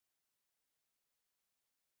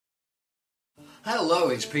Hello,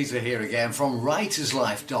 it's Peter here again from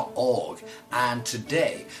writerslife.org, and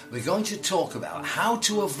today we're going to talk about how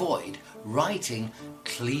to avoid writing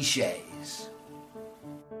cliches.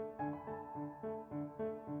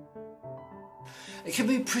 It can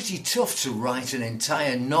be pretty tough to write an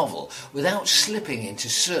entire novel without slipping into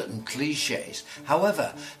certain cliches.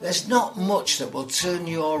 However, there's not much that will turn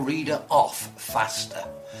your reader off faster.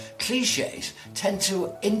 Cliches tend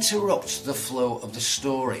to interrupt the flow of the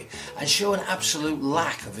story and show an absolute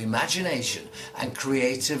lack of imagination and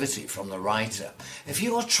creativity from the writer. If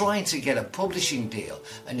you are trying to get a publishing deal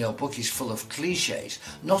and your book is full of cliches,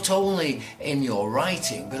 not only in your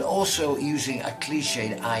writing but also using a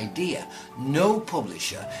cliched idea, no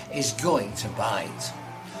publisher is going to bite.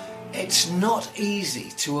 It's not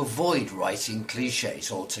easy to avoid writing cliches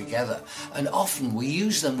altogether, and often we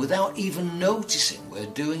use them without even noticing we're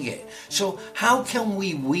doing it. So how can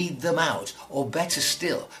we weed them out, or better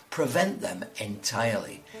still, prevent them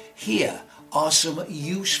entirely? Here are some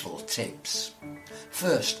useful tips.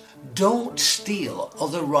 First, don't steal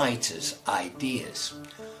other writers' ideas.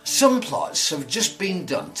 Some plots have just been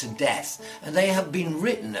done to death, and they have been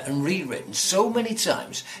written and rewritten so many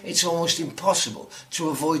times it's almost impossible to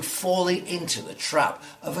avoid falling into the trap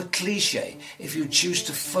of a cliche if you choose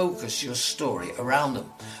to focus your story around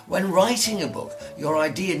them. When writing a book, your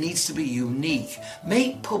idea needs to be unique.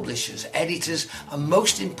 Make publishers, editors, and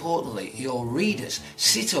most importantly your readers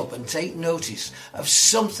sit up and take notice of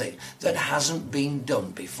something that hasn't been done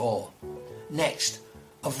before. Next,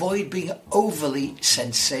 avoid being overly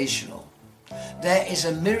sensational. There is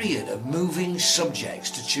a myriad of moving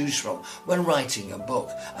subjects to choose from when writing a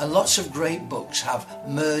book, and lots of great books have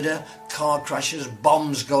murder, car crashes,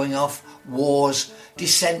 bombs going off, wars,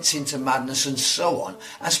 descents into madness and so on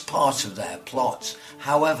as part of their plots.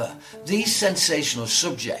 However, these sensational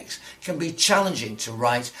subjects can be challenging to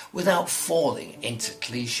write without falling into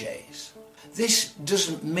cliches. This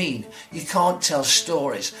doesn't mean you can't tell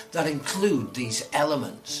stories that include these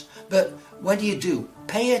elements, but when you do,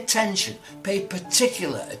 pay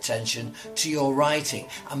particular attention to your writing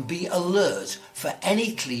and be alert for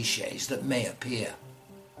any cliches that may appear.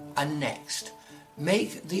 And next,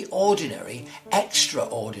 make the ordinary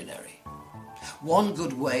extraordinary. One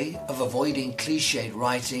good way of avoiding cliched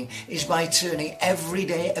writing is by turning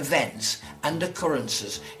everyday events and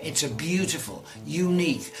occurrences into beautiful,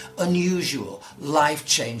 unique, unusual,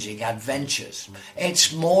 life-changing adventures.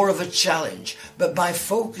 It's more of a challenge, but by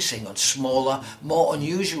focusing on smaller, more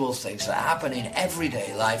unusual things that happen in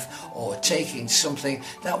everyday life, or taking something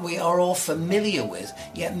that we are all familiar with,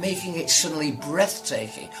 yet making it suddenly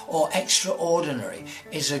breathtaking or extraordinary,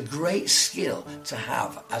 is a great skill to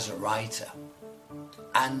have as a writer.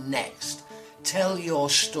 And next, tell your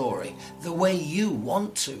story the way you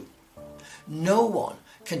want to. No one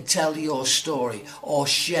can tell your story or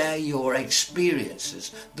share your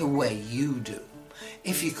experiences the way you do.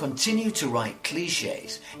 If you continue to write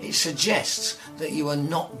cliches, it suggests that you are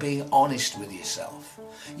not being honest with yourself.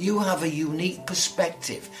 You have a unique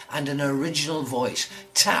perspective and an original voice.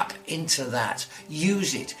 Tap into that.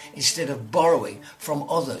 Use it instead of borrowing from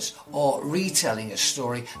others or retelling a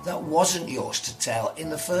story that wasn't yours to tell in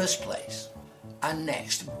the first place. And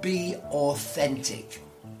next, be authentic.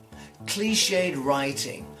 Cliched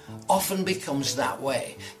writing often becomes that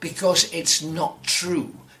way because it's not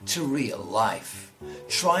true to real life.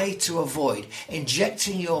 Try to avoid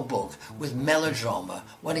injecting your book with melodrama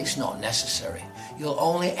when it's not necessary. You'll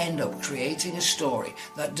only end up creating a story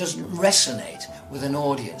that doesn't resonate with an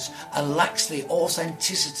audience and lacks the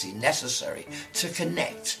authenticity necessary to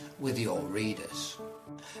connect with your readers.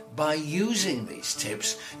 By using these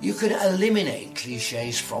tips, you can eliminate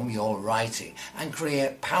cliches from your writing and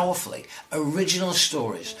create powerfully original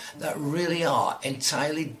stories that really are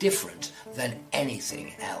entirely different than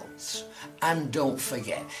anything else. And don't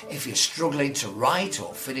forget, if you're struggling to write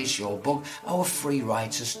or finish your book, our free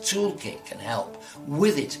writer's toolkit can help.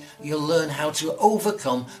 With it, you'll learn how to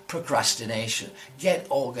overcome procrastination, get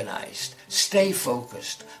organized, stay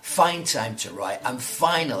focused, find time to write, and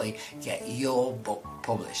finally get your book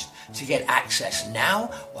published. To get access now,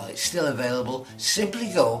 while it's still available, simply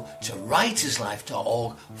go to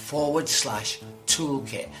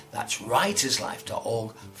writerslife.org/toolkit. That's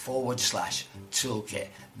writerslife.org/toolkit.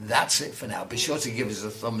 That's it for now. Be sure to give us a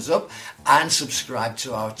thumbs up and subscribe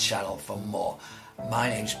to our channel for more. My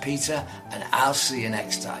name's Peter, and I'll see you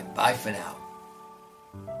next time. Bye for now.